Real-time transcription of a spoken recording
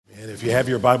If you have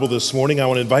your Bible this morning, I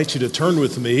want to invite you to turn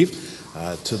with me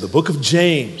to the book of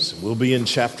James. We'll be in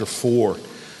chapter 4.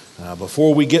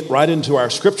 Before we get right into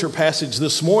our scripture passage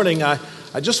this morning, I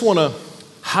just want to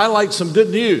highlight some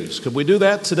good news. Could we do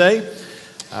that today?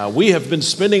 We have been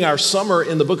spending our summer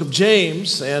in the book of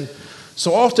James, and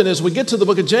so often as we get to the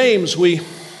book of James, we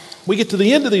get to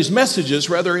the end of these messages,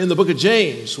 rather in the book of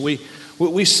James, we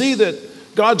see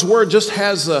that God's word just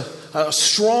has a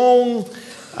strong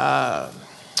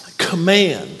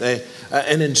command,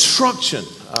 an instruction,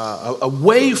 a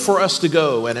way for us to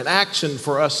go, and an action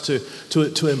for us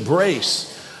to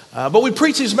embrace. But we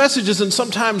preach these messages, and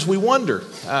sometimes we wonder: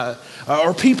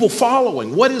 are people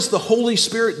following? What is the Holy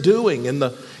Spirit doing in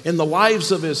the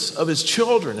lives of His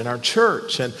children in our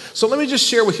church? And so, let me just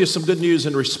share with you some good news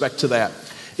in respect to that.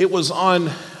 It was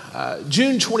on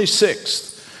June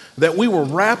 26th that we were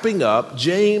wrapping up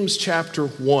James chapter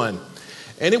 1.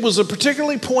 And it was a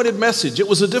particularly pointed message. It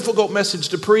was a difficult message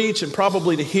to preach and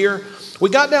probably to hear. We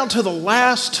got down to the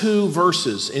last two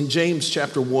verses in James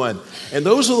chapter 1. And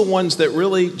those are the ones that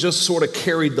really just sort of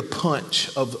carried the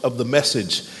punch of the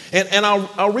message. And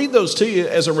I'll read those to you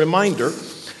as a reminder.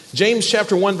 James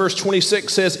chapter 1 verse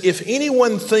 26 says, "If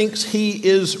anyone thinks he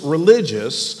is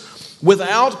religious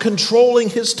without controlling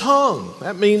his tongue,"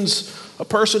 that means a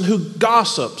person who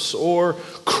gossips or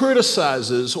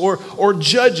criticizes or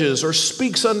judges or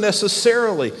speaks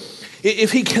unnecessarily.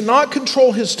 If he cannot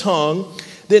control his tongue,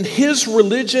 then his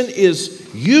religion is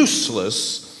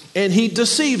useless and he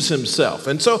deceives himself.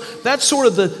 And so that's sort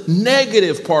of the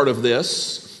negative part of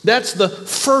this. That's the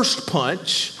first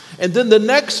punch. And then the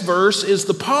next verse is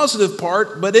the positive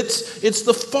part, but it's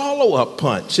the follow-up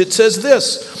punch. It says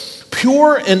this: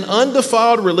 "Pure and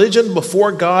undefiled religion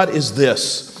before God is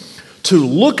this, to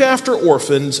look after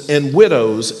orphans and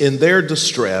widows in their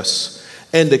distress,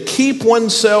 and to keep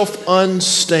oneself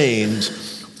unstained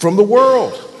from the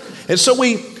world." And so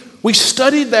we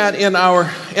studied that in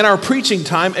our preaching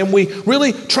time, and we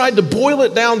really tried to boil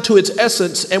it down to its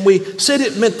essence, and we said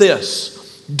it meant this: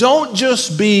 don't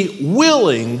just be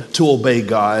willing to obey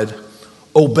God,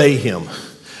 obey Him.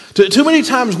 Too many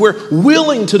times we're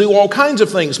willing to do all kinds of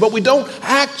things, but we don't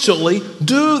actually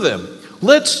do them.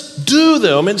 Let's do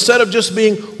them instead of just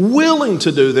being willing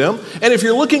to do them. And if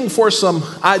you're looking for some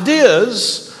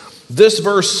ideas, this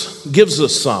verse gives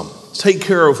us some. Take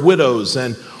care of widows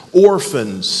and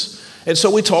orphans. And so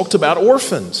we talked about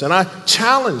orphans. And I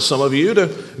challenge some of you to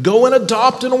go and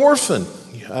adopt an orphan.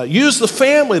 Use the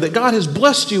family that God has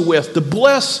blessed you with to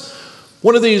bless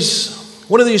one of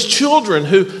these children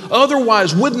who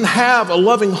otherwise wouldn't have a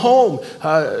loving home.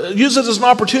 Use it as an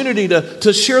opportunity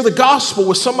to share the gospel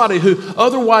with somebody who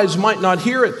otherwise might not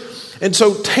hear it. And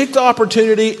so take the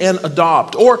opportunity and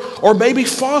adopt, or maybe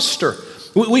foster.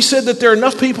 We said that there are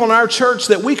enough people in our church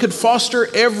that we could foster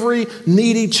every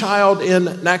needy child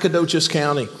in Nacogdoches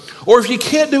County. Or if you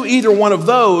can't do either one of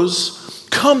those,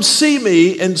 come see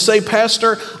me and say,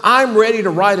 "Pastor, I'm ready to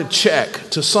write a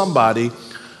check to somebody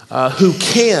who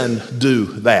can do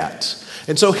that."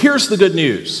 And so here's the good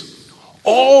news.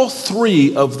 All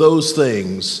three of those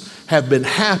things have been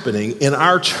happening in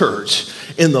our church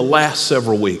in the last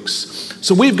several weeks.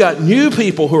 So we've got new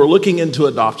people who are looking into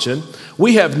adoption.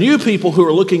 We have new people who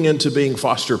are looking into being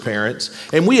foster parents.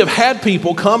 And we have had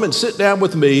people come and sit down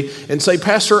with me and say,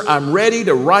 "Pastor, I'm ready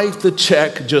to write the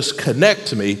check. Just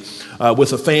connect me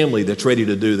with a family that's ready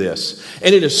to do this."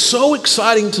 And it is so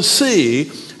exciting to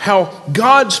see how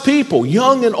God's people,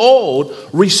 young and old,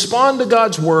 respond to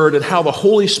God's word, and how the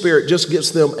Holy Spirit just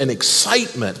gives them an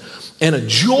excitement and a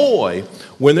joy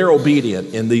when they're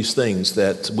obedient in these things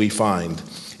that we find,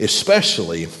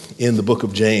 especially in the book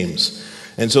of James.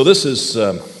 And so this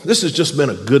has just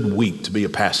been a good week to be a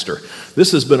pastor.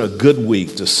 This has been a good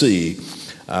week to see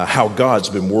how God's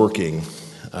been working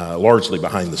largely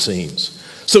behind the scenes.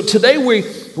 So today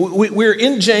we're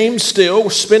in James still. We're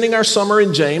spending our summer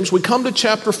in James. We come to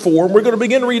chapter 4, and we're going to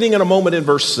begin reading in a moment in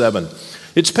verse 7.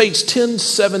 It's page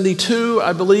 1072,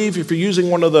 I believe, if you're using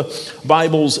one of the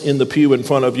Bibles in the pew in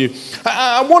front of you.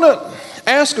 I want to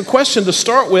ask a question to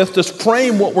start with to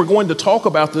frame what we're going to talk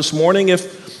about this morning.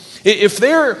 If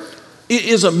there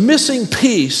is a missing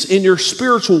piece in your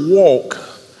spiritual walk,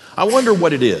 I wonder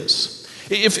what it is.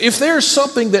 If there's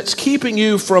something that's keeping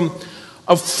you from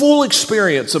a full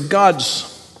experience of God's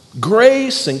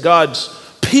grace and God's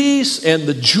peace and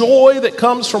the joy that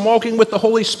comes from walking with the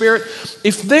Holy Spirit,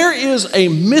 if there is a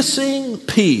missing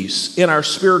piece in our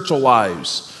spiritual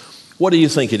lives, what do you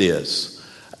think it is?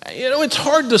 It's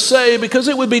hard to say because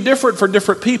it would be different for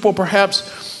different people perhaps,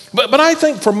 but I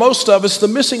think for most of us, the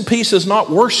missing piece is not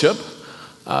worship.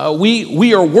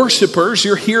 We are worshipers.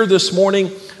 You're here this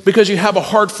morning because you have a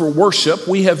heart for worship.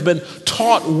 We have been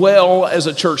taught well as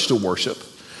a church to worship.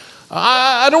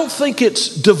 I don't think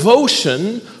it's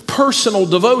devotion, personal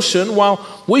devotion, while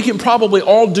we can probably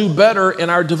all do better in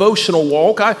our devotional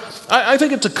walk. I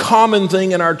think it's a common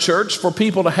thing in our church for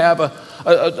people to have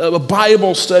a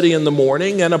Bible study in the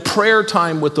morning and a prayer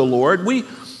time with the Lord.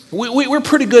 We're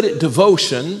pretty good at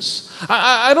devotions.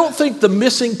 I don't think the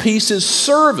missing piece is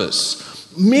service.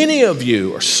 Many of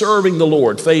you are serving the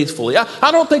Lord faithfully.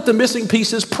 I don't think the missing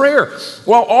piece is prayer.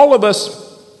 While all of us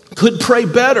could pray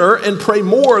better and pray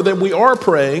more than we are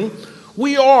praying,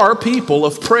 we are people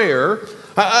of prayer.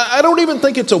 I don't even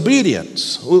think it's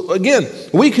obedience. Again,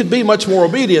 we could be much more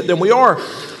obedient than we are.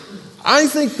 I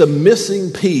think the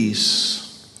missing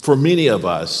piece for many of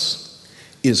us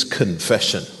is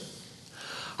confession.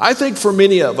 I think for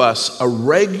many of us, a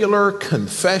regular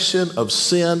confession of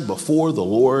sin before the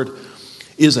Lord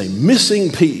is a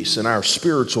missing piece in our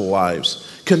spiritual lives.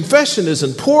 Confession is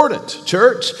important,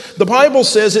 church. The Bible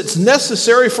says it's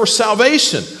necessary for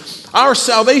salvation. Our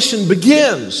salvation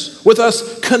begins with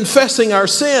us confessing our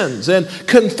sins and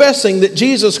confessing that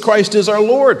Jesus Christ is our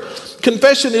Lord.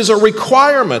 Confession is a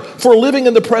requirement for living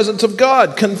in the presence of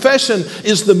God. Confession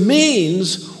is the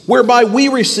means whereby we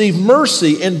receive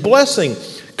mercy and blessing.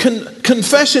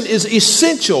 Confession is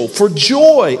essential for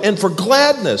joy and for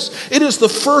gladness. It is the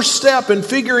first step in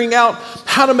figuring out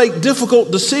how to make difficult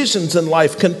decisions in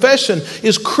life. Confession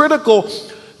is critical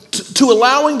to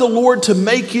allowing the Lord to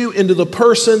make you into the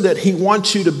person that He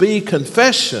wants you to be.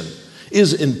 Confession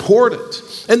is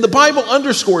important. And the Bible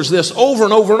underscores this over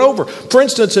and over and over. For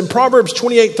instance, in Proverbs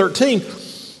 28:13,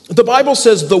 the Bible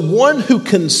says, "The one who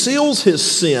conceals his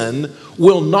sin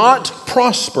will not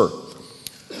prosper.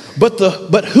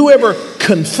 But whoever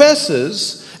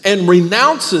confesses and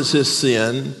renounces his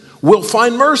sin will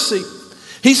find mercy."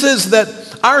 He says that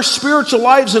our spiritual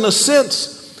lives, in a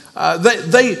sense,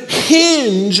 they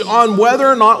hinge on whether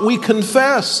or not we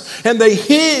confess. And they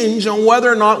hinge on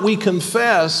whether or not we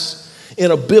confess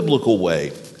in a biblical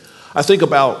way. I think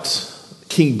about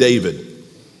King David,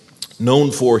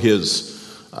 known for his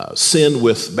sin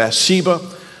with Bathsheba.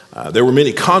 There were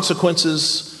many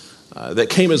consequences that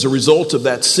came as a result of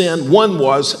that sin. One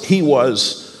was he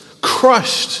was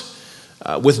crushed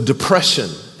with depression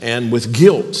and with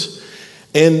guilt.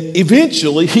 And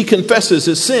eventually he confesses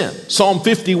his sin. Psalm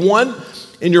 51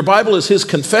 in your Bible is his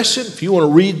confession. If you want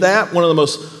to read that, one of the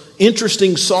most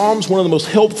interesting Psalms, one of the most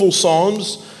helpful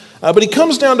Psalms. But he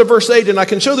comes down to verse 8, and I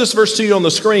can show this verse to you on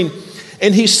the screen.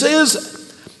 And he says,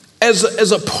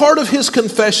 as a part of his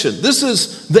confession, this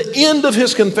is the end of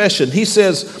his confession. He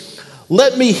says,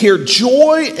 "Let me hear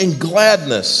joy and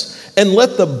gladness, and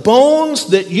let the bones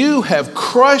that you have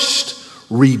crushed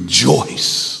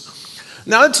rejoice."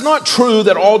 Now, it's not true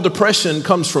that all depression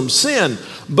comes from sin,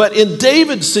 but in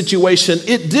David's situation,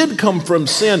 it did come from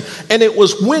sin. And it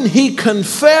was when he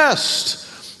confessed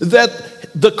that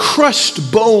the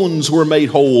crushed bones were made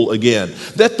whole again,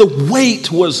 that the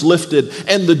weight was lifted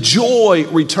and the joy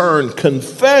returned.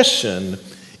 Confession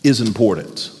is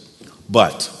important,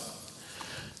 but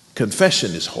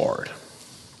confession is hard.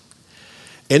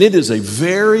 And it is a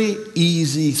very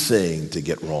easy thing to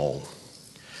get wrong.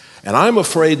 And I'm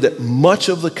afraid that much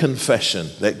of the confession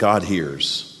that God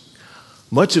hears,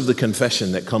 much of the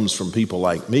confession that comes from people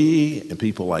like me and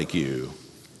people like you,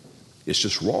 is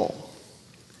just wrong.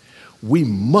 We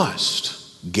must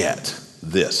get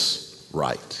this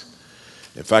right.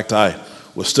 In fact, I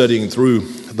was studying through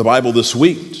the Bible this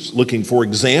week, just looking for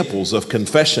examples of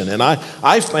confession. And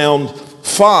I found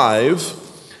 5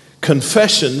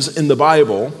 confessions in the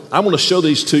Bible. I want to show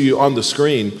these to you on the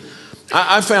screen.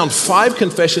 I found 5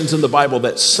 confessions in the Bible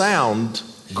that sound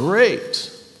great,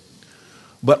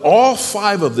 but all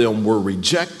 5 of them were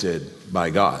rejected by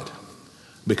God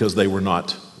because they were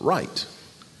not right.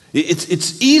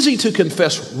 It's easy to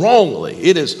confess wrongly.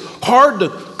 It is hard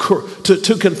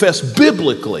to confess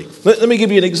biblically. Let me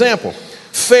give you an example.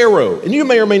 Pharaoh, and you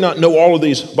may or may not know all of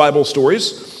these Bible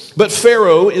stories, but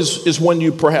Pharaoh is one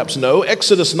you perhaps know.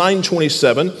 Exodus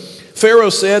 9:27, Pharaoh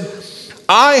said,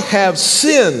 "I have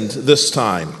sinned this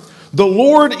time. The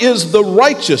Lord is the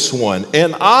righteous one,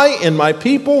 and I and my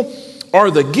people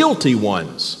are the guilty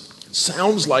ones."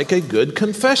 Sounds like a good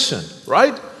confession,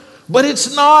 right? But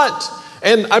it's not.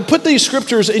 And I put these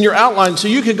scriptures in your outline so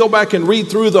you could go back and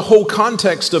read through the whole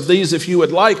context of these if you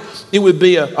would like. It would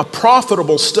be a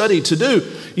profitable study to do.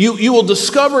 You will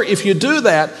discover if you do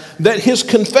that his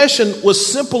confession was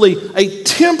simply a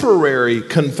temporary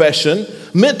confession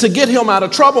meant to get him out of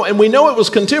trouble. And we know it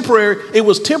was contemporary. It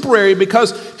was temporary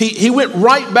because he went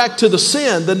right back to the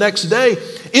sin the next day.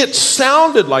 It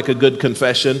sounded like a good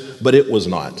confession, but it was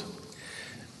not.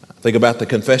 Think about the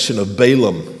confession of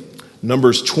Balaam.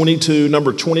 Number 22,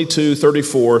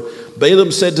 34.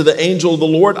 Balaam said to the angel of the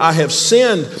Lord, I have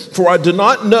sinned, for I did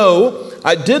not know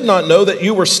that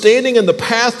you were standing in the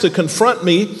path to confront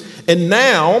me. And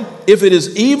now, if it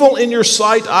is evil in your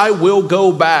sight, I will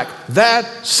go back.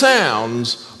 That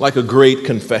sounds like a great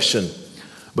confession.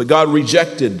 But God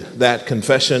rejected that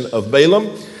confession of Balaam.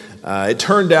 It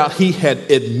turned out he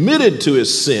had admitted to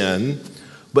his sin,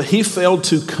 but he failed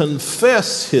to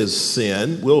confess his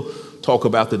sin. We'll talk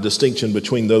about the distinction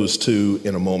between those two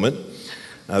in a moment.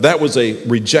 That was a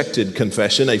rejected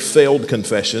confession, a failed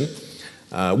confession.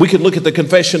 We could look at the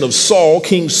confession of Saul,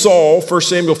 King Saul, 1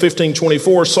 Samuel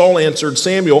 15:24. Saul answered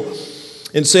Samuel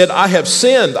and said, I have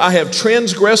sinned. I have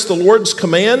transgressed the Lord's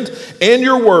command and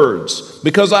your words.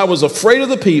 Because I was afraid of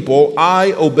the people,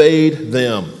 I obeyed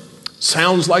them.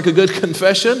 Sounds like a good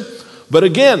confession, but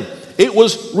again, it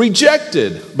was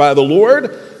rejected by the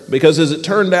Lord because, as it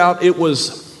turned out, it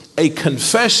was a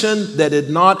confession that did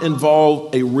not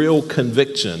involve a real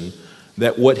conviction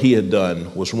that what he had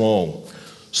done was wrong.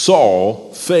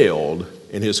 Saul failed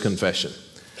in his confession.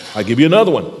 I'll give you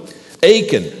another one.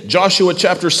 Achan, Joshua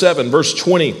chapter 7, verse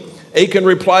 20. Achan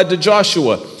replied to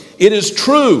Joshua, it is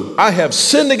true, I have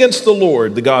sinned against the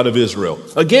Lord, the God of Israel.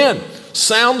 Again,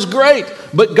 sounds great,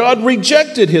 but God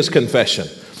rejected his confession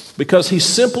because he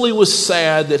simply was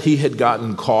sad that he had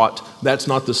gotten caught. That's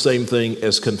not the same thing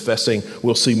as confessing.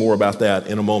 We'll see more about that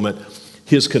in a moment.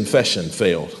 His confession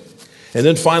failed. And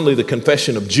then finally, the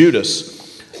confession of Judas.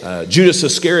 Judas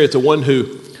Iscariot, the one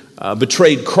who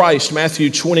betrayed Christ, Matthew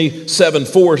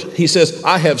 27:4, he says,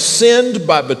 I have sinned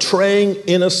by betraying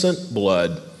innocent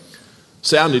blood.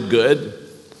 Sounded good.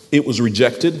 It was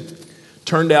rejected.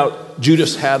 Turned out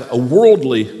Judas had a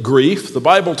worldly grief. The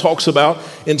Bible talks about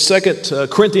in 2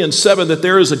 Corinthians 7 that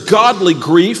there is a godly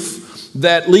grief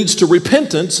that leads to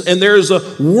repentance, and there is a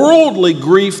worldly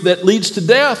grief that leads to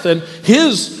death. And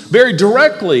his very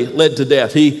directly led to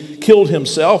death. He killed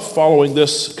himself following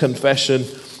this confession.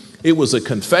 It was a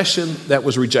confession that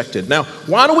was rejected. Now,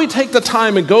 why don't we take the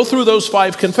time and go through those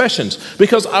 5 confessions?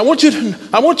 Because I want you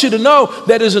to know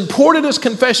that as important as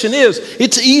confession is,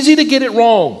 it's easy to get it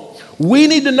wrong. We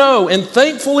need to know, and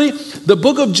thankfully, the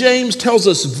book of James tells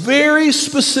us very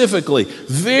specifically,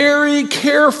 very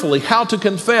carefully how to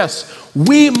confess.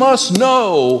 We must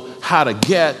know how to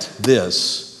get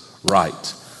this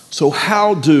right. So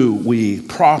how do we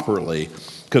properly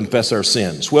confess our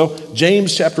sins? Well,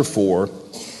 James chapter 4,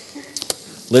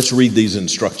 let's read these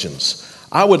instructions.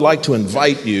 I would like to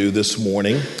invite you this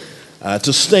morning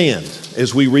to stand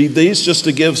as we read these, just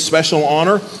to give special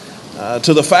honor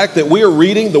to the fact that we are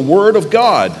reading the Word of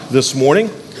God this morning.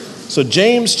 So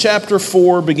James chapter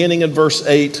 4, beginning in verse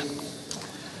 8,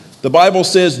 the Bible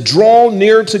says, draw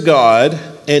near to God,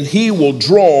 and He will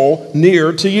draw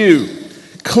near to you.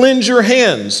 Cleanse your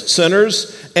hands,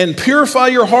 sinners, and purify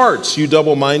your hearts, you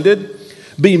double-minded.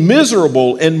 Be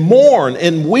miserable and mourn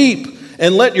and weep,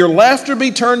 and let your laughter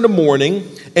be turned to mourning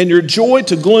and your joy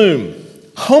to gloom.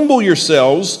 Humble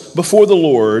yourselves before the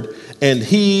Lord, and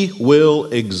He will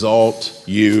exalt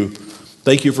you.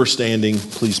 Thank you for standing.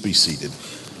 Please be seated.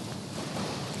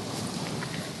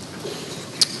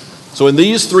 So in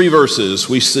these 3 verses,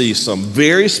 we see some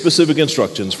very specific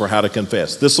instructions for how to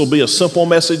confess. This will be a simple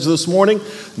message this morning,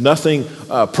 nothing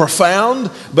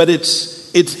profound, but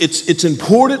it's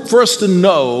important for us to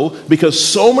know, because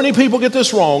so many people get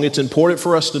this wrong. It's important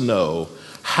for us to know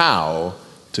how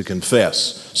to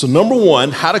confess. So number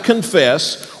 1, how to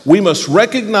confess. We must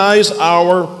recognize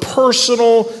our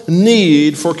personal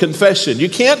need for confession. You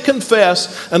can't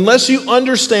confess unless you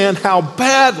understand how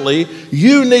badly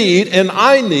you need and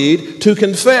I need to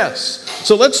confess.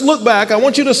 So let's look back. I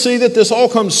want you to see that this all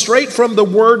comes straight from the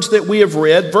words that we have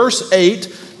read. Verse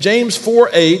 8, James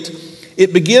 4:8,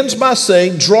 it begins by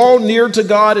saying, draw near to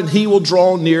God and He will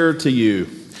draw near to you.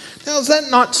 Now, does that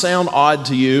not sound odd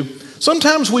to you?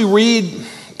 Sometimes we read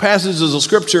passages of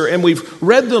Scripture, and we've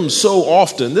read them so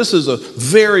often. This is a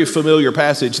very familiar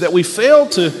passage that we fail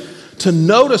to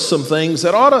notice some things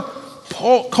that ought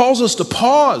to cause us to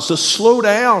pause, to slow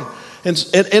down,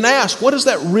 and ask, what does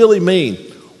that really mean?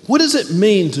 What does it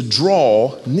mean to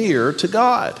draw near to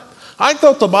God? I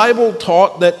thought the Bible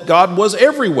taught that God was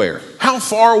everywhere. How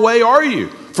far away are you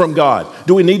from God?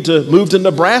 Do we need to move to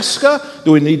Nebraska?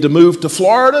 Do we need to move to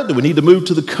Florida? Do we need to move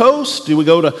to the coast? Do we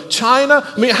go to China?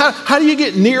 I mean, how do you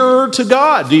get nearer to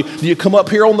God? Do you come up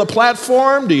here on the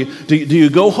platform? Do you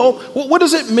go home? What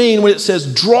does it mean when it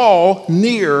says draw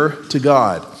near to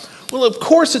God? Well, of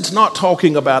course, it's not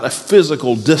talking about a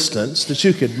physical distance that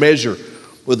you could measure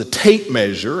with a tape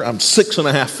measure. I'm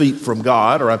 6.5 feet from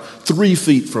God, or I'm 3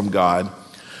 feet from God.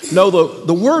 No,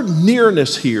 the word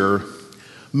nearness here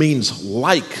means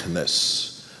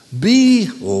likeness. Be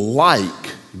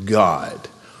like God.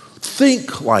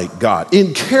 Think like God.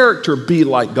 In character, be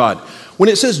like God. When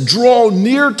it says draw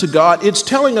near to God, it's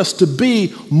telling us to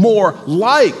be more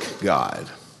like God.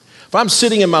 If I'm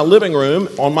sitting in my living room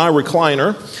on my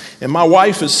recliner and my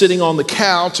wife is sitting on the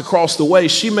couch across the way,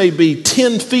 she may be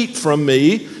 10 feet from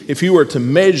me if you were to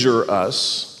measure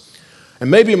us. And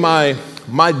maybe my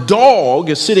dog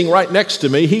is sitting right next to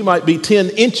me. He might be 10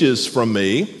 inches from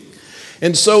me.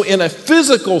 And so in a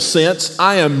physical sense,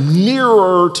 I am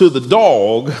nearer to the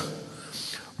dog.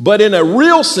 But in a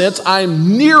real sense,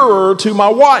 I'm nearer to my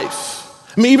wife.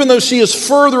 I mean, even though she is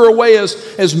further away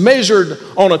as measured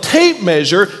on a tape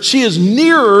measure, she is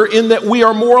nearer in that we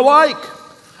are more alike.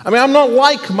 I mean, I'm not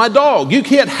like my dog. You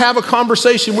can't have a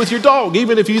conversation with your dog,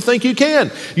 even if you think you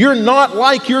can. You're not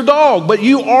like your dog, but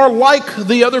you are like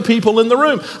the other people in the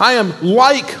room. I am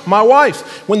like my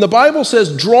wife. When the Bible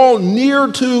says draw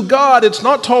near to God, it's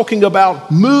not talking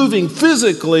about moving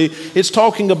physically. It's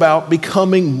talking about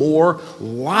becoming more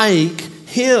like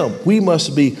Him. We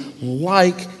must be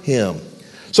like Him.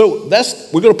 So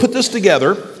we're going to put this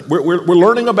together. We're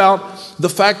learning about the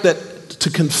fact that to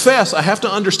confess, I have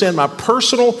to understand my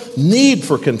personal need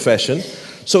for confession.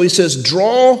 So he says,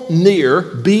 draw near,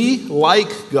 be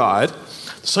like God.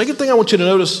 The second thing I want you to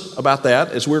notice about that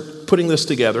as we're putting this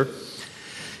together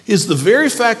is the very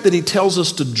fact that he tells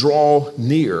us to draw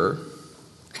near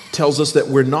tells us that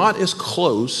we're not as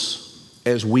close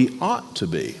as we ought to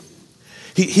be.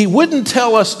 He wouldn't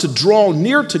tell us to draw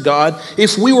near to God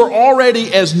if we were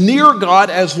already as near God,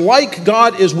 as like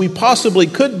God as we possibly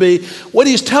could be. What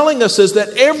he's telling us is that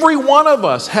every one of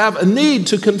us have a need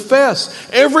to confess.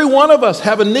 Every one of us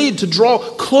have a need to draw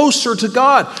closer to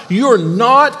God. You're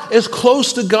not as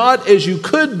close to God as you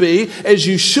could be, as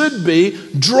you should be.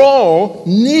 Draw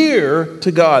near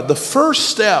to God. The first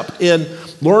step in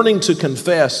learning to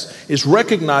confess is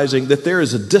recognizing that there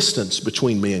is a distance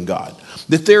between me and God,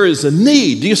 that there is a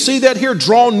need. Do you see that here?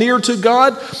 Draw near to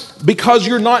God because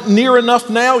you're not near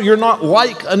enough now, you're not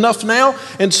like enough now.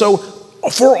 And so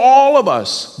for all of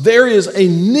us, there is a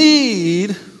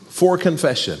need for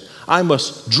confession. I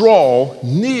must draw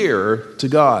near to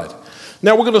God.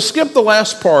 Now we're going to skip the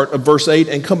last part of verse 8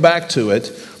 and come back to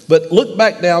it, but look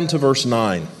back down to verse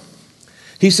 9.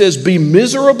 He says, be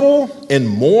miserable and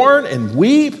mourn and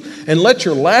weep, and let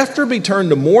your laughter be turned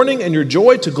to mourning and your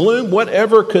joy to gloom.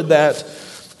 Whatever could that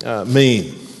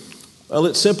mean? Well,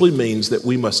 it simply means that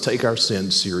we must take our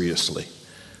sin seriously.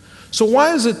 So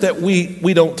why is it that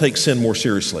we don't take sin more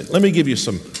seriously? Let me give you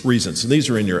some reasons, and these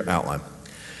are in your outline.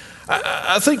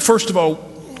 I think, first of all,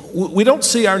 we don't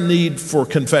see our need for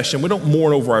confession. We don't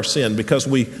mourn over our sin because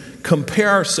we compare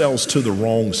ourselves to the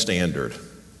wrong standard.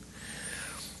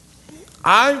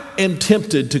 I am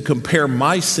tempted to compare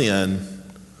my sin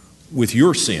with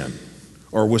your sin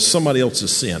or with somebody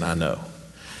else's sin, I know.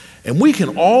 And we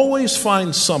can always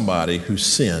find somebody who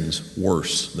sins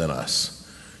worse than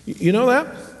us. You know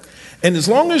that? And as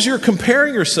long as you're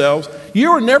comparing yourselves, you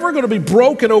are never going to be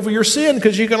broken over your sin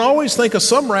because you can always think of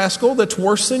some rascal that's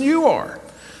worse than you are.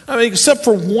 I mean, except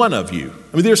for one of you.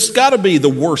 I mean, there's got to be the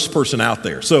worst person out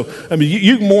there. So, I mean,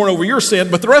 you can mourn over your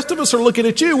sin, but the rest of us are looking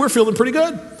at you. We're feeling pretty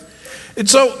good. And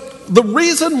so the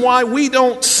reason why we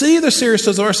don't see the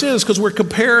seriousness of our sin is because we're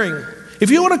comparing.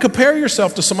 If you want to compare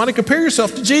yourself to somebody, compare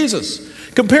yourself to Jesus.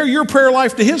 Compare your prayer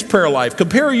life to his prayer life.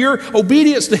 Compare your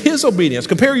obedience to his obedience.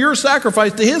 Compare your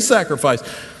sacrifice to his sacrifice.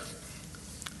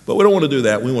 But we don't want to do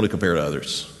that. We want to compare to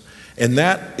others. And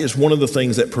that is one of the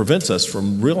things that prevents us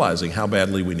from realizing how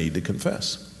badly we need to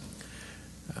confess.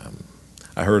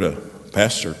 I heard a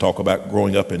pastor talk about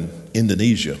growing up in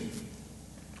Indonesia.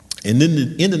 In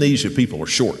Indonesia, people are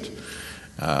short.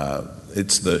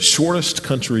 It's the shortest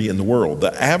country in the world.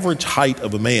 The average height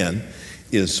of a man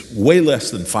is way less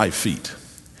than 5 feet.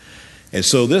 And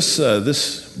so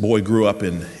this boy grew up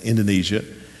in Indonesia,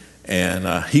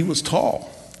 and he was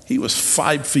tall. He was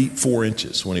 5 feet 4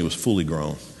 inches when he was fully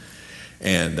grown.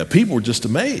 And people were just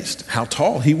amazed how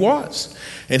tall he was.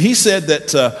 And he said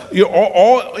that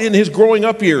all in his growing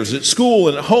up years at school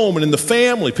and at home and in the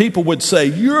family, people would say,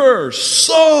 "You're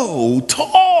so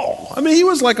tall." I mean, he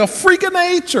was like a freak of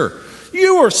nature.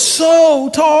 You are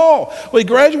so tall. Well, he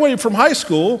graduated from high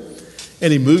school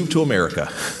and he moved to America,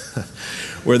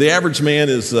 where the average man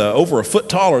is over a foot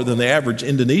taller than the average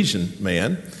Indonesian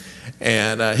man.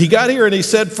 And he got here and he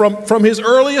said from his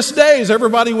earliest days,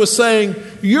 everybody was saying,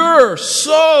 "You're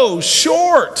so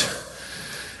short."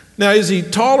 Now, is he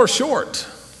tall or short?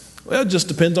 Well, it just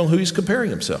depends on who he's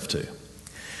comparing himself to.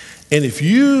 And if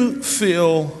you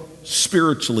feel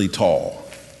spiritually tall,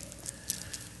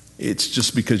 it's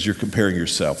just because you're comparing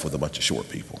yourself with a bunch of short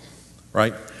people,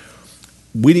 right?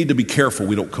 We need to be careful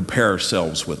we don't compare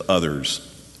ourselves with others.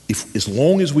 As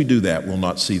long as we do that, we'll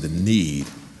not see the need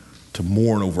to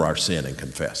mourn over our sin and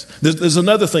confess. There's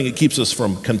another thing that keeps us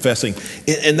from confessing,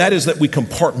 and that is that we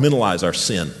compartmentalize our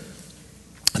sin.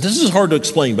 This is hard to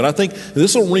explain, but I think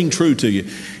this will ring true to you.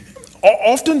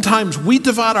 Oftentimes, we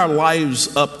divide our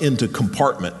lives up into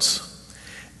compartments,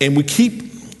 and we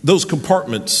keep those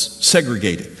compartments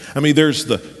segregated. I mean, there's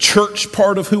the church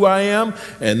part of who I am,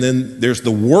 and then there's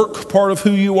the work part of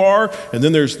who you are, and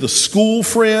then there's the school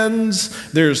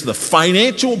friends, there's the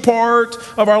financial part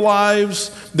of our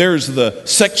lives, there's the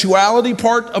sexuality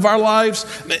part of our lives,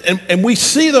 and we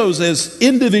see those as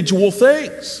individual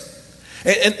things.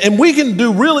 And we can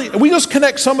we just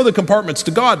connect some of the compartments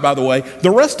to God, by the way. The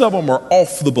rest of them are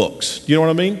off the books. You know what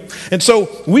I mean? And so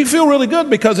we feel really good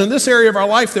because in this area of our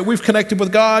life that we've connected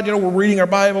with God, we're reading our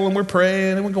Bible and we're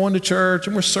praying and we're going to church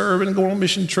and we're serving and going on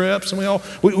mission trips and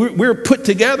we're put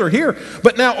together here.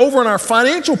 But now over in our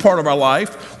financial part of our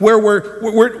life, where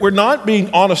we're not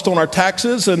being honest on our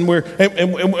taxes and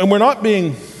we're not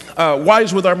being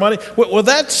wise with our money, well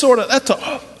that's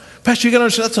Pastor, you got to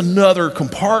understand that's another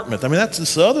compartment. I mean, that's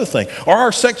this other thing. Or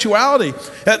our sexuality,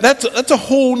 that's a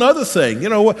whole other thing.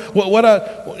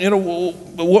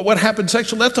 What happened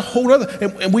sexually, that's a whole other.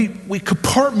 And we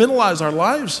compartmentalize our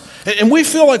lives, and we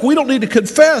feel like we don't need to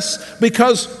confess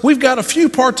because we've got a few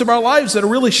parts of our lives that are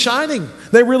really shining.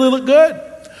 They really look good.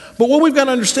 But what we've got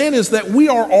to understand is that we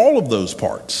are all of those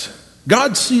parts.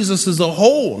 God sees us as a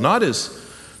whole, not as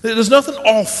there's nothing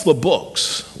off the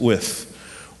books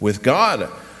with God.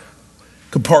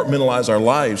 Compartmentalize our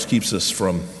lives keeps us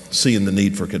from seeing the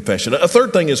need for confession. A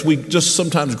third thing is we just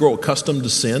sometimes grow accustomed to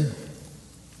sin.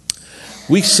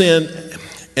 We sin,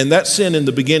 and that sin in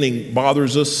the beginning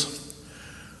bothers us,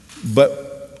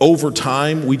 but over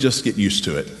time we just get used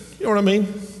to it. You know what I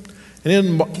mean? And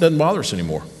it doesn't bother us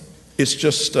anymore. It's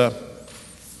just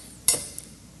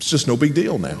no big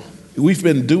deal now. We've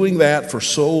been doing that for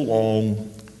so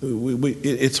long,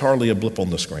 it's hardly a blip on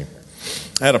the screen.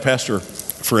 I had a pastor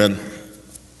friend.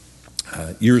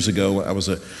 Years ago, I was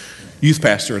a youth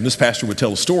pastor, and this pastor would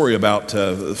tell a story about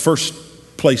the first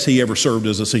place he ever served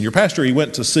as a senior pastor. He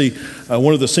went to see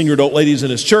one of the senior adult ladies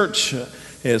in his church.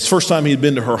 It's the first time he had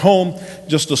been to her home,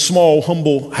 just a small,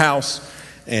 humble house.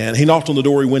 And he knocked on the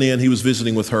door, he went in, he was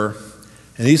visiting with her.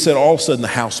 And he said all of a sudden the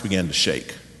house began to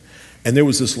shake. And there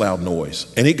was this loud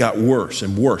noise, and it got worse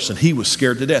and worse, and he was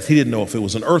scared to death. He didn't know if it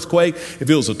was an earthquake, if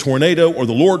it was a tornado, or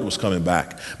the Lord was coming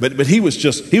back. But he was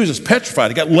just petrified.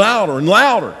 It got louder and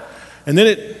louder, and then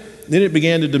it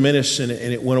began to diminish, and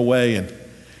it went away. And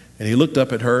he looked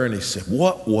up at her and he said,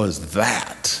 "What was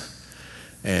that?"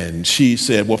 And she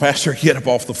said, "Well, Pastor, get up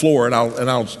off the floor, and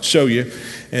I'll show you."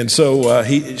 And so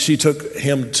she took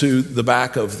him to the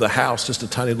back of the house, just a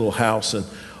tiny little house, and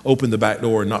opened the back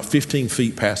door, and not 15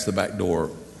 feet past the back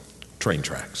door, train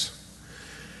tracks.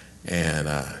 And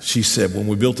she said, when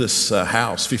we built this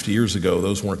house 50 years ago,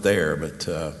 those weren't there, but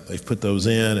they've put those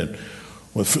in. And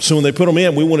so when they put them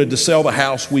in, we wanted to sell the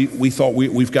house. We thought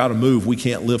we've got to move. We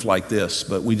can't live like this,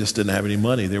 but we just didn't have any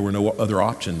money. There were no other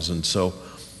options, and so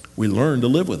we learned to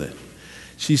live with it.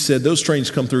 She said, those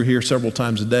trains come through here several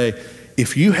times a day.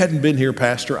 If you hadn't been here,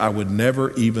 Pastor, I would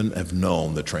never even have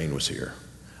known the train was here.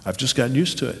 I've just gotten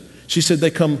used to it. She said they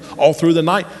come all through the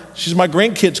night. She said my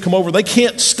grandkids come over. They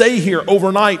can't stay here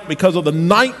overnight because of the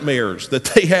nightmares that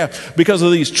they have because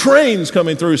of these trains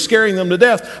coming through, scaring them to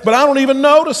death. But I don't even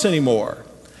notice anymore.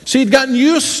 She'd gotten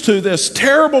used to this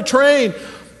terrible train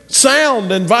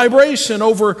sound and vibration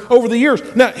over the years.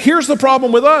 Now, here's the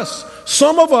problem with us.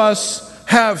 Some of us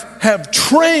have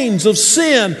trains of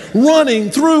sin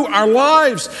running through our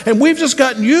lives, and we've just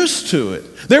gotten used to it.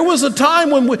 There was a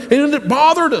time when it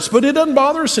bothered us, but it doesn't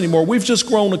bother us anymore. We've just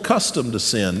grown accustomed to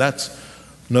sin. That's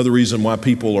another reason why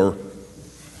people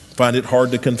find it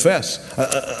hard to confess.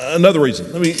 Another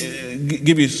reason, let me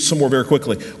give you some more very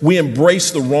quickly. We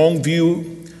embrace the wrong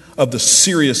view of the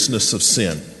seriousness of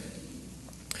sin.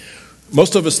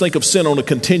 Most of us think of sin on a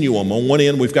continuum. On one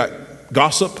end, we've got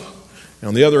gossip. And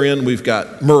on the other end, we've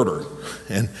got murder.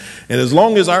 And as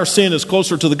long as our sin is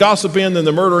closer to the gossip end than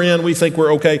the murder end, we think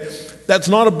we're okay. That's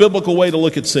not a biblical way to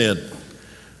look at sin.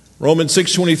 Romans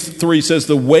 6:23 says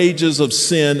the wages of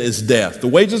sin is death. The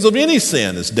wages of any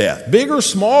sin is death, big or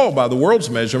small by the world's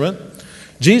measurement.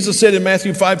 Jesus said in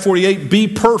Matthew 5:48, be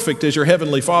perfect as your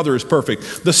heavenly Father is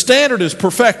perfect. The standard is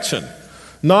perfection,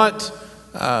 not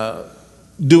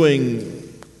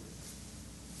doing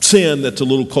sin that's a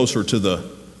little closer to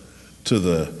the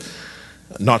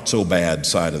not so bad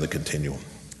side of the continuum.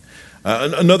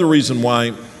 Another reason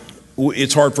why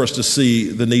it's hard for us to see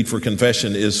the need for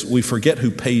confession is we forget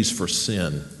who pays for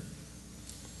sin.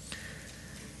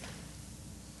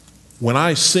 When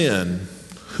I sin,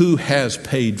 who has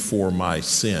paid for my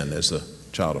sin as a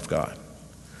child of God?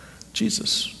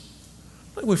 Jesus.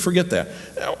 We forget that.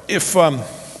 Now,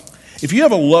 if you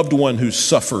have a loved one who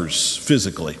suffers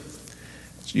physically,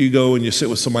 you go and you sit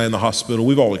with somebody in the hospital.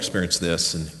 We've all experienced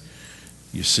this, and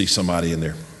you see somebody and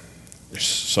they're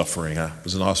suffering. I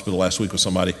was in the hospital last week with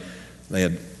somebody. They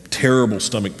had terrible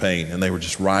stomach pain, and they were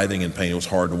just writhing in pain. It was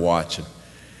hard to watch.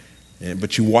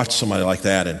 But you watch somebody like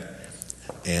that,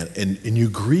 and you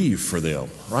grieve for them,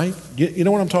 right? You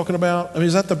know what I'm talking about? I mean,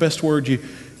 is that the best word? You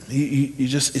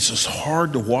just, it's just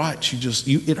hard to watch.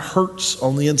 It hurts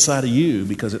on the inside of you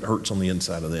because it hurts on the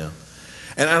inside of them.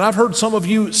 And I've heard some of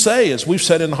you say, as we've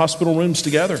sat in hospital rooms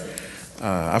together,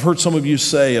 I've heard some of you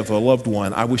say of a loved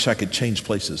one, I wish I could change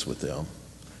places with them.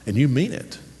 And you mean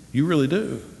it. You really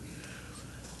do.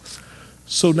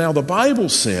 So now the Bible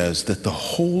says that the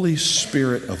Holy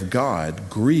Spirit of God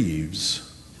grieves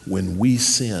when we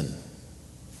sin.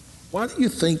 Why do you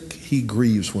think he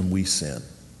grieves when we sin?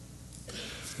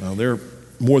 Well, there are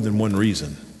more than one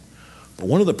reason. But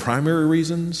one of the primary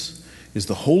reasons is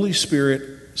the Holy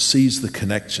Spirit sees the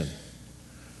connection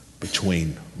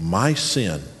between my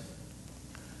sin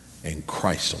and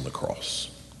Christ on the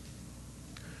cross.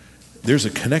 There's a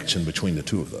connection between the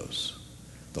two of those.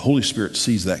 The Holy Spirit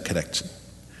sees that connection,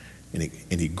 and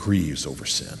he grieves over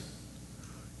sin.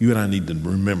 You and I need to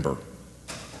remember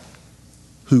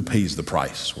who pays the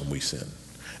price when we sin.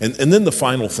 And then the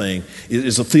final thing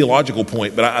is a theological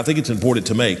point, but I think it's important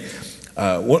to make.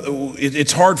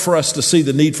 It's hard for us to see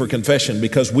the need for confession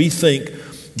because we think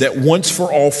that once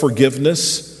for all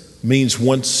forgiveness means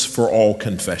once for all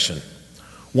confession.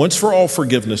 Once for all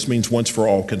forgiveness means once for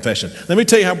all confession. Let me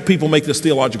tell you how people make this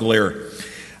theological error.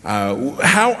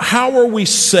 How are we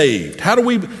saved? How do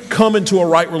we come into a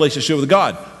right relationship with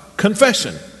God?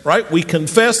 Confession, right? We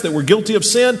confess that we're guilty of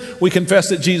sin. We confess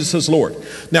that Jesus is Lord.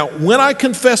 Now, when I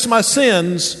confess my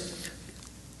sins,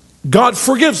 God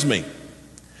forgives me.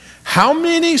 How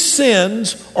many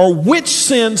sins or which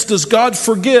sins does God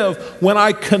forgive when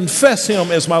I confess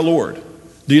him as my Lord?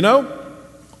 Do you know?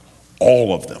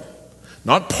 All of them.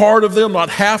 Not part of them, not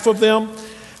half of them.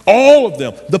 All of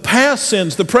them. The past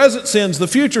sins, the present sins, the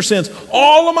future sins.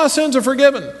 All of my sins are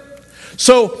forgiven.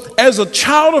 So, as a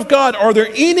child of God, are there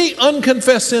any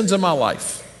unconfessed sins in my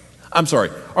life? I'm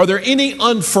sorry. Are there any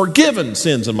unforgiven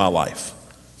sins in my life?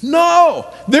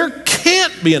 No. There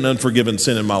can't be an unforgiven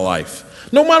sin in my life.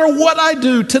 No matter what I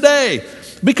do today,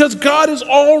 because God has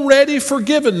already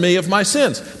forgiven me of my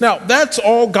sins. Now, that's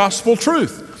all gospel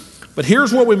truth. But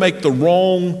here's where we make the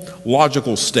wrong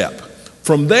logical step.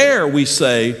 From there, we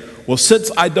say, well, since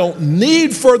I don't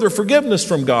need further forgiveness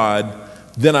from God,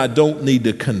 then I don't need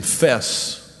to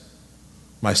confess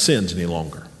my sins any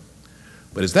longer.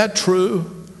 But is that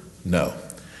true? No.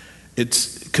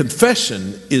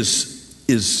 Confession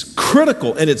is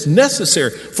critical and it's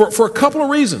necessary for a couple of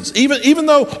reasons. Even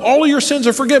though all of your sins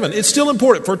are forgiven, it's still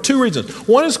important for two reasons.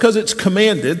 One is because it's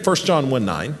commanded, 1 John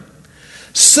 1:9.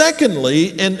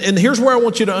 Secondly, and here's where I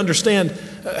want you to understand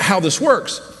how this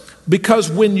works. Because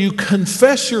when you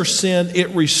confess your sin, it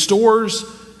restores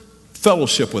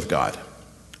fellowship with God.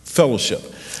 Fellowship.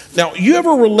 Now, you have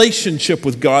a relationship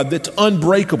with God that's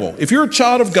unbreakable. If you're a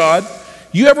child of God,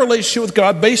 you have a relationship with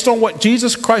God based on what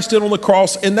Jesus Christ did on the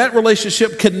cross, and that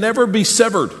relationship can never be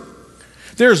severed.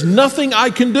 There's nothing I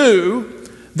can do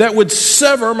that would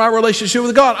sever my relationship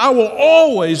with God. I will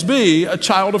always be a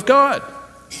child of God.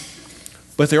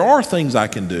 But there are things I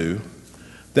can do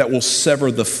that will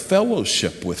sever the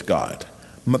fellowship with God,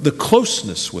 the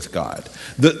closeness with God,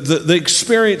 the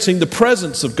experiencing the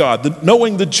presence of God,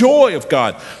 knowing the joy of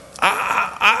God.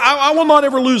 I will not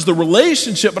ever lose the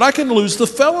relationship, but I can lose the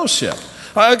fellowship.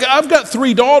 I've got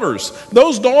 3 daughters.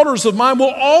 Those daughters of mine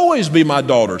will always be my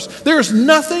daughters. There's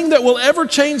nothing that will ever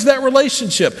change that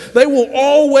relationship. They will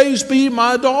always be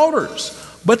my daughters.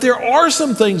 But there are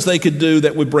some things they could do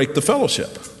that would break the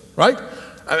fellowship, right?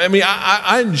 I mean,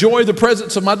 I enjoy the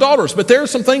presence of my daughters, but there are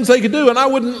some things they could do, and I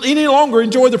wouldn't any longer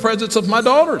enjoy the presence of my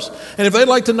daughters. And if they'd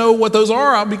like to know what those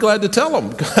are, I'll be glad to tell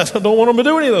them. I don't want them to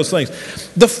do any of those things.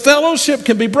 The fellowship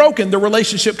can be broken. The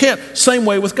relationship can't. Same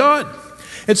way with God.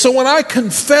 And so when I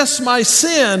confess my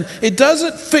sin, it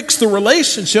doesn't fix the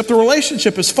relationship. The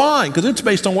relationship is fine because it's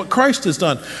based on what Christ has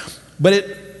done. But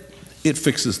it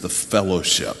fixes the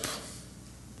fellowship.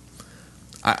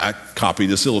 I copied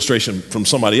this illustration from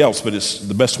somebody else, but it's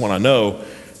the best one I know.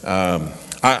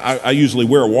 I usually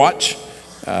wear a watch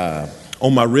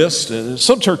on my wrist.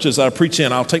 Some churches I preach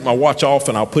in, I'll take my watch off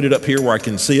and I'll put it up here where I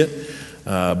can see it.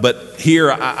 But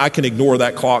here, I can ignore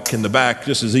that clock in the back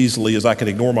just as easily as I can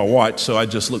ignore my watch, so I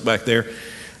just look back there.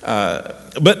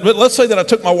 But let's say that I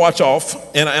took my watch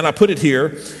off and I put it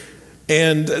here,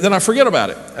 and then I forget about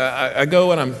it. I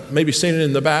go and I'm maybe standing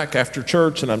in the back after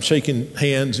church, and I'm shaking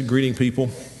hands and greeting people.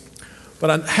 But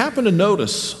I happen to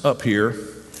notice up here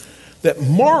that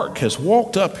Mark has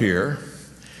walked up here,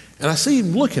 and I see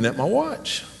him looking at my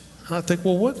watch. And I think,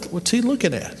 well, what's he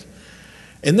looking at?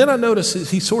 And then I notice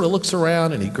he sort of looks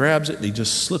around and he grabs it and he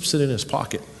just slips it in his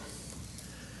pocket.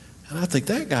 And I think,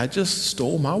 that guy just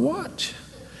stole my watch.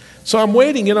 So I'm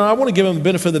waiting, I want to give him the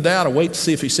benefit of the doubt. I wait to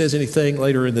see if he says anything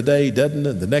later in the day. He doesn't,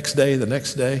 and the next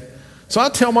day. So I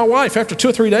tell my wife after 2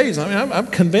 or 3 days, I'm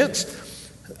convinced.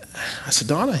 I said,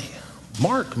 Donna,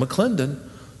 Mark McClendon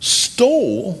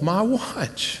stole my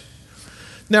watch.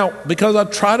 Now, because I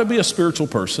try to be a spiritual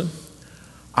person,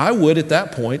 I would at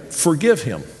that point forgive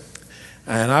him.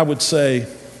 And I would say,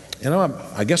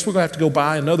 I guess we're going to have to go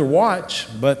buy another watch,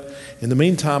 but in the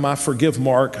meantime, I forgive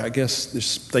Mark. I guess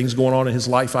there's things going on in his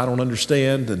life I don't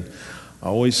understand, and I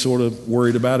always sort of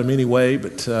worried about him anyway,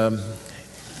 but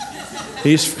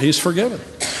he's forgiven.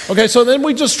 Okay, so then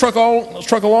we just struck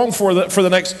along for the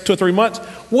next 2 or 3 months.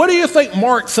 What do you think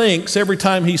Mark thinks every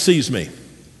time he sees me?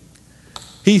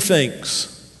 He thinks,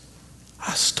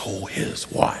 I stole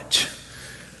his watch.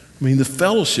 I mean, the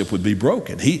fellowship would be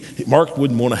broken. Mark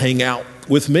wouldn't want to hang out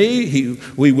with me. He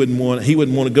wouldn't want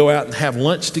to go out and have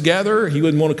lunch together. He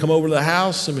wouldn't want to come over to the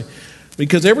house.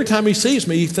 Because every time he sees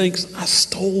me, he thinks, I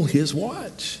stole his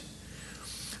watch.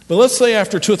 But let's say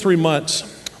after 2 or 3 months,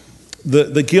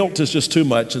 the guilt is just too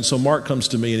much. And so Mark comes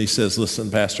to me and he says,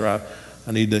 listen, Pastor,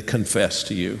 I need to confess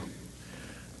to you.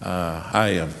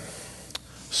 I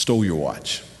stole your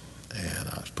watch. And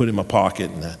I put it in my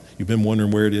pocket, and you've been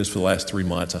wondering where it is for the last 3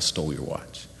 months. I stole your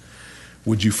watch.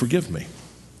 Would you forgive me?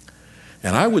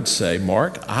 And I would say,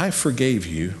 Mark, I forgave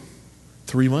you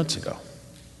 3 months ago.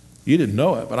 You didn't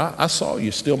know it, but I saw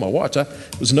you steal my watch. It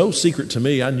was no secret to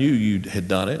me. I knew you had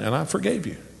done it, and I forgave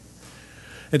you.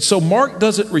 And so Mark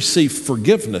doesn't receive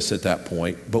forgiveness at that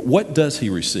point, but what does he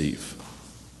receive?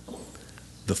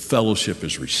 The fellowship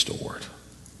is restored.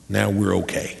 Now we're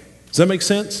okay. Does that make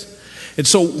sense? And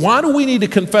so why do we need to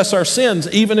confess our sins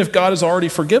even if God has already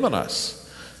forgiven us?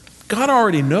 God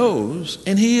already knows,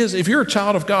 and if you're a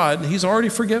child of God, he's already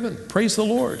forgiven. Praise the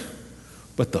Lord.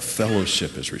 But the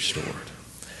fellowship is restored.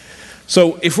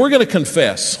 So if we're going to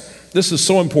confess, this is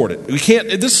so important. We can't,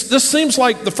 this seems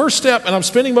like the first step, and I'm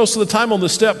spending most of the time on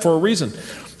this step for a reason.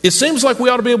 It seems like we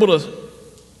ought to be able to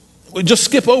just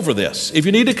skip over this. If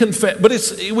you need to confess, but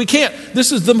we can't.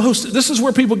 This is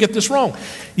where people get this wrong.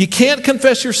 You can't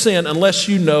confess your sin unless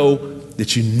you know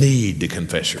that you need to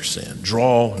confess your sin.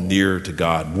 Draw near to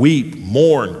God. Weep,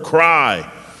 mourn, cry.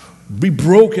 Be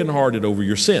brokenhearted over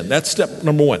your sin. That's step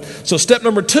number 1. So step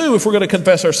number 2, if we're going to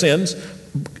confess our sins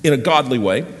in a godly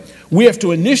way, we have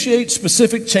to initiate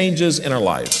specific changes in our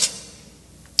lives.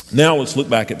 Now let's look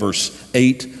back at verse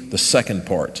 8, the second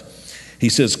part. He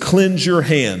says, cleanse your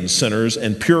hands, sinners,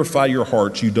 and purify your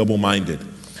hearts, you double-minded.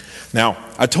 Now,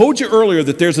 I told you earlier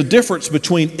that there's a difference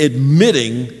between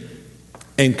admitting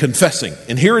and confessing.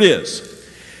 And here it is.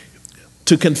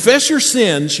 To confess your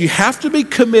sins, you have to be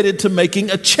committed to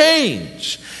making a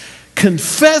change.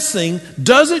 Confessing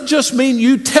doesn't just mean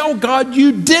you tell God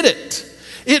you did it.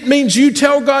 It means you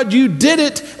tell God you did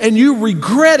it and you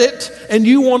regret it and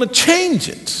you want to change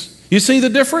it. You see the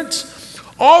difference?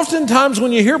 Oftentimes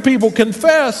when you hear people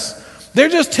confess, they're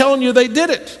just telling you they did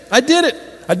it. I did it.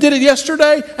 I did it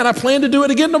yesterday and I plan to do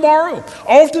it again tomorrow.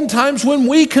 Oftentimes when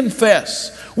we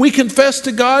confess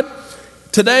to God,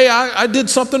 today I did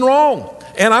something wrong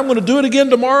and I'm going to do it again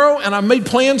tomorrow and I made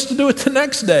plans to do it the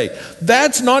next day.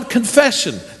 That's not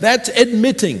confession. That's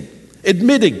admitting.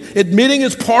 Admitting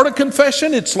is part of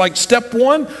confession. It's like step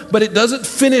 1, but it doesn't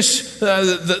finish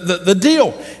the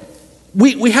deal.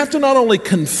 We have to not only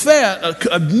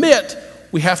admit,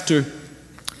 we have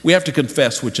to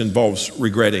confess, which involves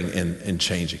regretting and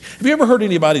changing. Have you ever heard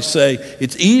anybody say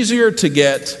it's easier to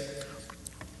get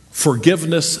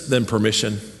forgiveness than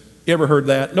permission? You ever heard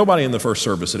that? Nobody in the first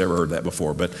service had ever heard that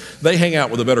before, but they hang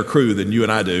out with a better crew than you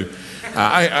and I do.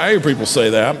 I hear people say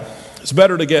that. It's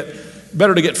better to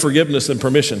get forgiveness than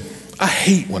permission. I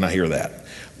hate when I hear that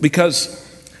because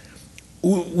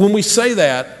when we say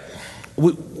that,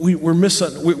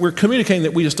 we're communicating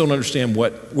that we just don't understand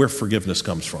where forgiveness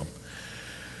comes from.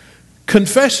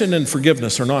 Confession and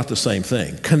forgiveness are not the same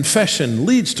thing. Confession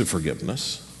leads to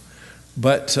forgiveness,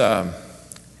 but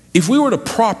if we were to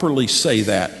properly say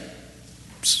that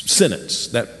sentence,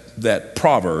 that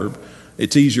proverb,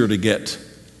 it's easier to get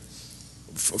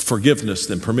forgiveness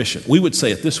than permission. We would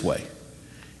say it this way: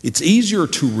 It's easier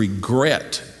to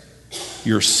regret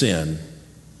your sin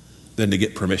than to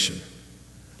get permission.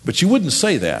 But you wouldn't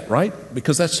say that, right?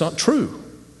 Because that's not true.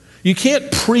 You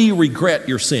can't pre-regret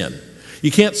your sin.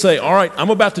 You can't say, all right,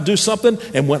 I'm about to do something,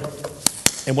 and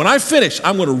when I finish,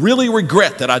 I'm going to really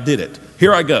regret that I did it.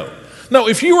 Here I go. No,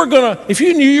 if you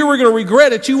knew you were going to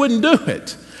regret it, you wouldn't do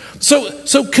it.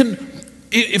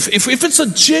 If it's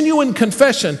a genuine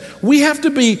confession, we have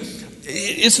to be,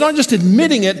 it's not just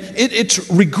admitting it, it's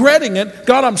regretting it.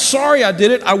 God, I'm sorry I did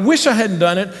it. I wish I hadn't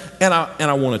done it, and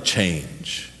I want to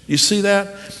change. You see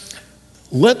that?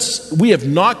 We have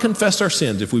not confessed our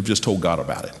sins if we've just told God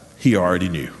about it. He already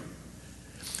knew.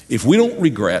 If we don't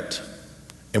regret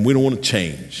and we don't want to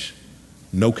change,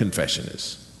 no confession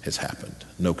has happened.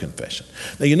 No confession.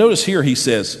 Now you notice here he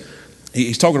says,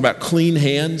 he's talking about clean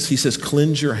hands. He says,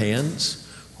 cleanse your hands.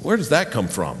 Where does that come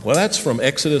from? Well, that's from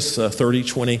Exodus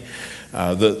 30:20.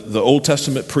 The Old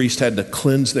Testament priest had to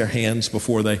cleanse their hands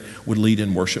before they would lead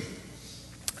in worship.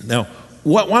 Now,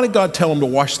 why did God tell them to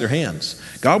wash their hands?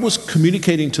 God was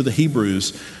communicating to the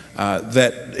Hebrews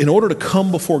that in order to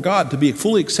come before God, to be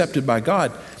fully accepted by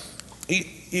God,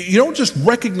 you don't just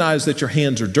recognize that your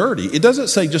hands are dirty. It doesn't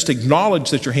say just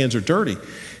acknowledge that your hands are dirty.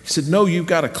 He said, no, you've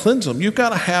got to cleanse them. You've got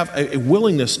to have a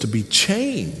willingness to be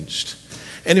changed.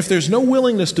 And if there's no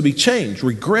willingness to be changed,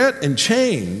 regret and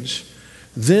change,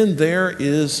 then there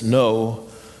is no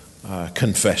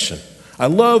confession. I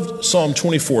loved Psalm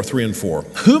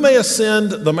 24:3-4. Who may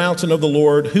ascend the mountain of the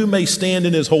Lord? Who may stand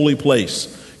in his holy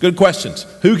place? Good questions.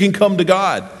 Who can come to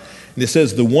God? And it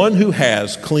says, the one who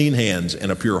has clean hands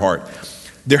and a pure heart.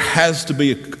 There has to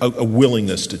be a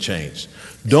willingness to change.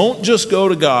 Don't just go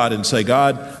to God and say,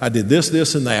 God, I did this,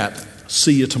 this, and that.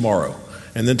 See you tomorrow.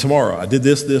 And then tomorrow, I did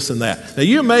this, this, and that. Now,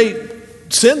 you may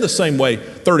sin the same way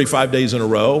 35 days in a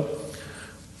row,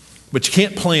 but you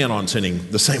can't plan on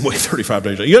sinning the same way 35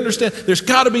 days in a row. You understand? There's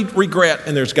got to be regret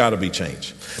and there's got to be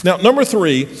change. Now, number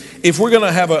 3, if we're going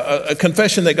to have a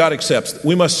confession that God accepts,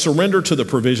 we must surrender to the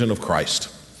provision of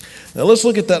Christ. Now, let's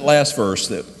look at that last verse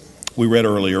that we read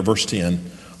earlier, verse 10.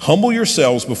 Humble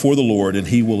yourselves before the Lord, and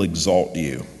he will exalt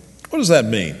you. What does that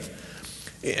mean?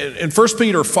 In 1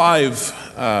 Peter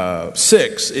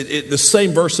 5:6, the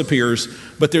same verse appears,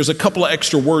 but there's a couple of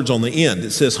extra words on the end. It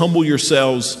says, humble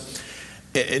yourselves,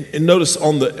 and notice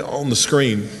on the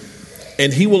screen,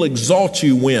 and he will exalt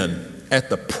you when?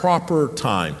 At the proper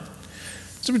time.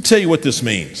 So let me tell you what this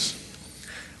means.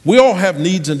 We all have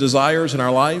needs and desires in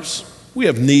our lives. We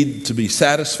have need to be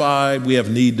satisfied. We have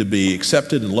need to be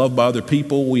accepted and loved by other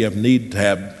people. We have need to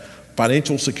have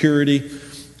financial security.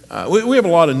 We have a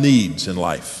lot of needs in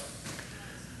life.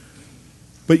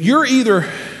 But you're either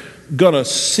going to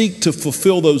seek to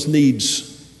fulfill those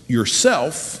needs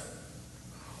yourself,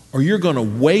 or you're going to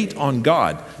wait on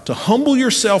God. To humble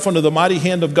yourself under the mighty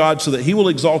hand of God so that he will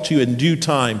exalt you in due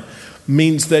time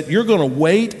means that you're going to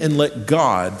wait and let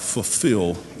God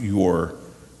fulfill your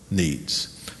needs.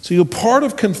 So you're part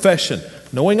of confession,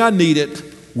 knowing I need it,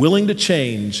 willing to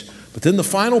change, but then the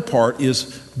final part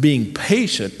is being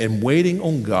patient and waiting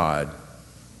on God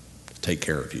to take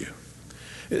care of you.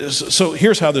 So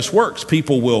here's how this works.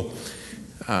 People will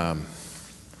have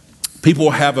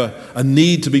a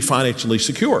need to be financially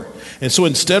secure. And so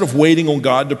instead of waiting on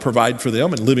God to provide for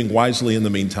them and living wisely in the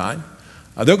meantime,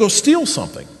 they'll go steal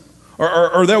something.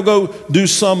 Or they'll go do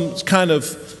some kind of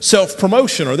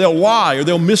self-promotion, or they'll lie, or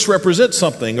they'll misrepresent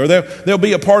something, or they'll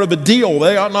be a part of a deal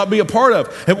they ought not be a part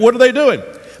of. And what are they doing?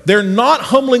 They're not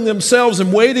humbling themselves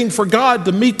and waiting for God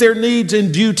to meet their needs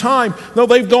in due time. No,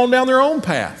 they've gone down their own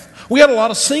path. We got a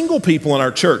lot of single people in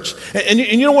our church. And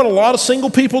you know what a lot of single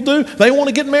people do? They want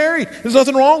to get married. There's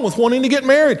nothing wrong with wanting to get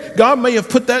married. God may have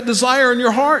put that desire in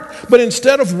your heart. But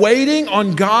instead of waiting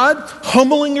on God,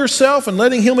 humbling yourself and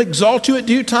letting him exalt you at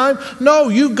due time, no,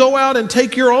 you go out and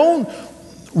take your own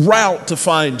route to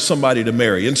find somebody to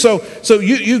marry. And so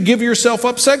you give yourself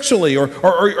up sexually,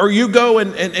 or you go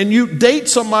and you date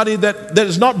somebody that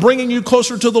is not bringing you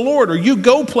closer to the Lord, or you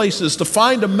go places to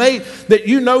find a mate that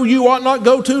you know you ought not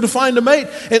go to find a mate.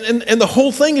 And the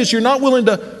whole thing is you're not willing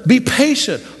to be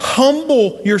patient.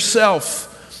 Humble yourself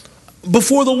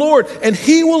before the Lord, and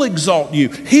he will exalt you.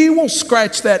 He will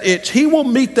scratch that itch. He will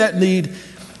meet that need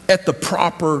at the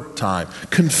proper time.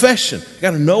 Confession. You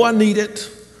got to know I need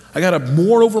it. I got to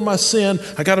mourn over my sin.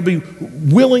 I got to be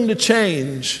willing to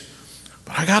change.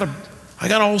 But I got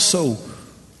to also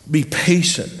be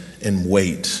patient and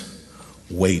wait.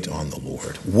 Wait on the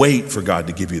Lord. Wait for God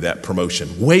to give you that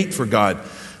promotion. Wait for God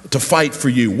to fight for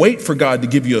you. Wait for God to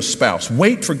give you a spouse.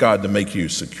 Wait for God to make you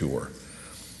secure.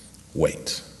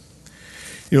 Wait.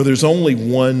 You know, there's only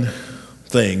one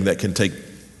thing that can take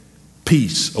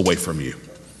peace away from you.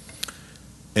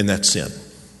 and that's sin.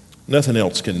 Nothing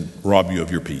else can rob you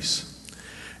of your peace.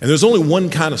 And there's only one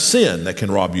kind of sin that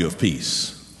can rob you of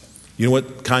peace. You know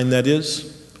what kind that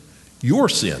is? Your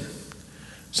sin.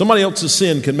 Somebody else's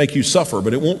sin can make you suffer,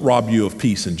 but it won't rob you of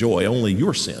peace and joy. Only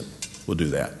your sin will do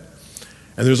that.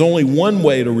 And there's only one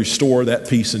way to restore that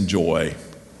peace and joy,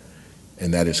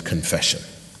 and that is confession.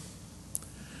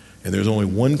 And there's only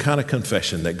one kind of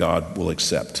confession that God will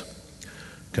accept.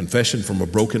 Confession from a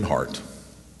broken heart.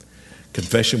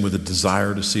 Confession with a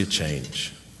desire to see a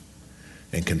change.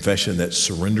 And confession that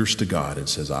surrenders to God and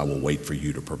says, I will wait for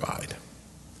you to provide.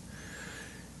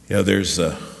 You know, there's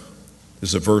a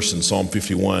verse in Psalm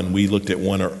 51. We looked at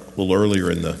one a little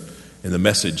earlier in the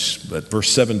message, but verse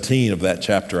 17 of that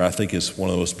chapter I think is one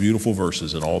of the most beautiful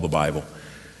verses in all the Bible.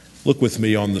 Look with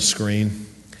me on the screen.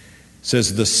 It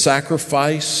says, the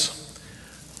sacrifice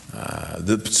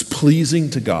that's pleasing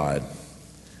to God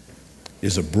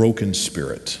is a broken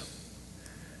spirit.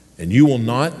 And you will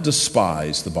not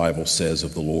despise, the Bible says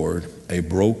of the Lord, a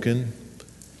broken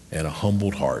and a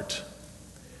humbled heart.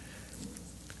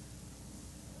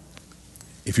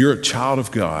 If you're a child of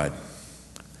God,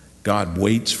 God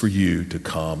waits for you to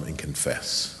come and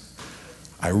confess.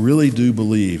 I really do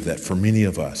believe that for many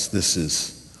of us, this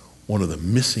is one of the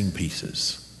missing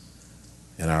pieces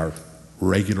in our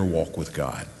regular walk with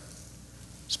God.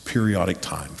 It's periodic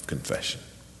time of confession.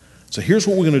 So here's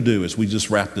what we're going to do as we just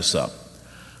wrap this up.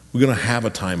 We're going to have a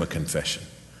time of confession.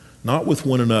 Not with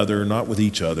one another, not with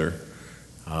each other,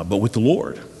 but with the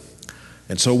Lord.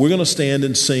 And so we're going to stand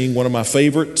and sing one of my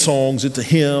favorite songs. It's a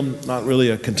hymn, not really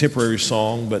a contemporary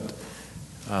song, but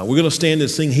we're going to stand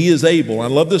and sing He is Able. I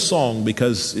love this song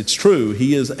because it's true.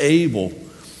 He is able.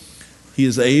 He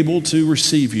is able to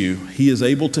receive you. He is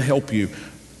able to help you.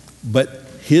 But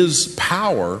His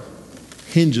power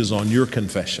hinges on your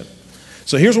confession.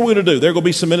 So here's what we're going to do. There are going to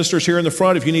be some ministers here in the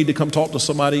front. If you need to come talk to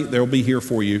somebody, they'll be here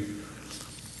for you.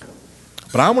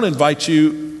 But I want to invite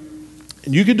you,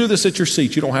 and you can do this at your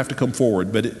seat. You don't have to come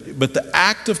forward. But the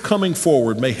act of coming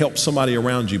forward may help somebody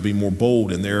around you be more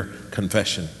bold in their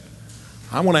confession.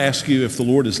 I want to ask you, if the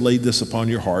Lord has laid this upon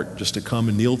your heart, just to come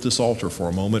and kneel at this altar for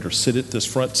a moment or sit at this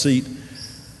front seat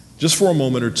just for a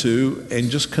moment or two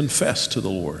and just confess to the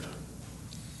Lord.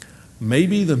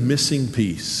 Maybe the missing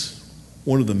piece,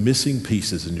 one of the missing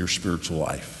pieces in your spiritual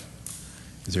life,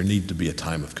 is there need to be a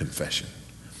time of confession.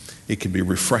 It can be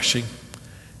refreshing,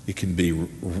 it can be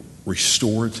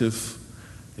restorative,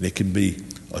 and it can be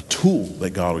a tool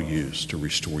that God will use to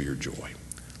restore your joy.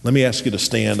 Let me ask you to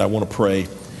stand. I want to pray,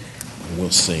 and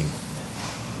we'll sing.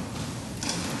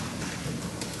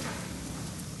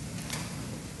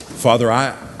 Father,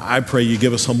 I pray you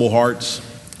give us humble hearts.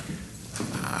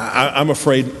 I'm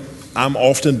afraid I'm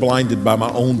often blinded by my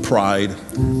own pride.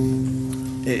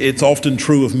 It's often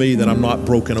true of me that I'm not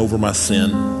broken over my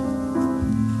sin.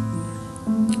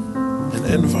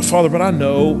 And Father, but I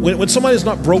know when somebody's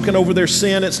not broken over their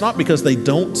sin, it's not because they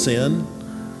don't sin.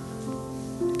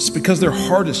 It's because their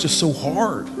heart is just so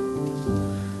hard.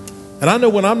 And I know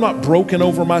when I'm not broken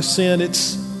over my sin,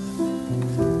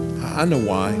 I know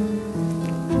why.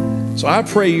 So I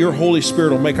pray your Holy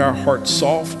Spirit will make our hearts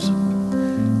soft.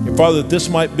 And Father, that this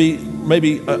might be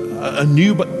maybe a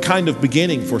new kind of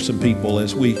beginning for some people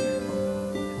as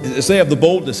they have the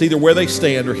boldness, either where they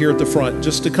stand or here at the front,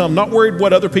 just to come, not worried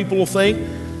what other people will think.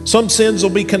 Some sins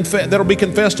that'll be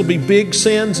confessed will be big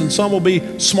sins, and some will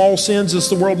be small sins as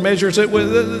the world measures it.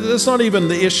 That's not even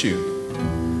the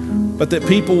issue. But that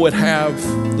people would have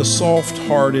the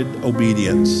soft-hearted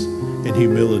obedience and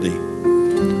humility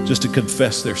just to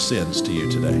confess their sins to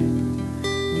you today.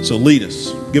 So lead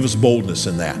us, give us boldness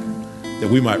in that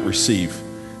we might receive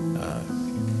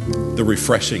the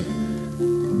refreshing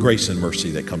grace and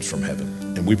mercy that comes from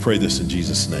heaven. And we pray this in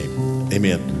Jesus' name.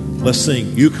 Amen. Let's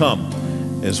sing, You Come,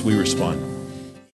 as we respond.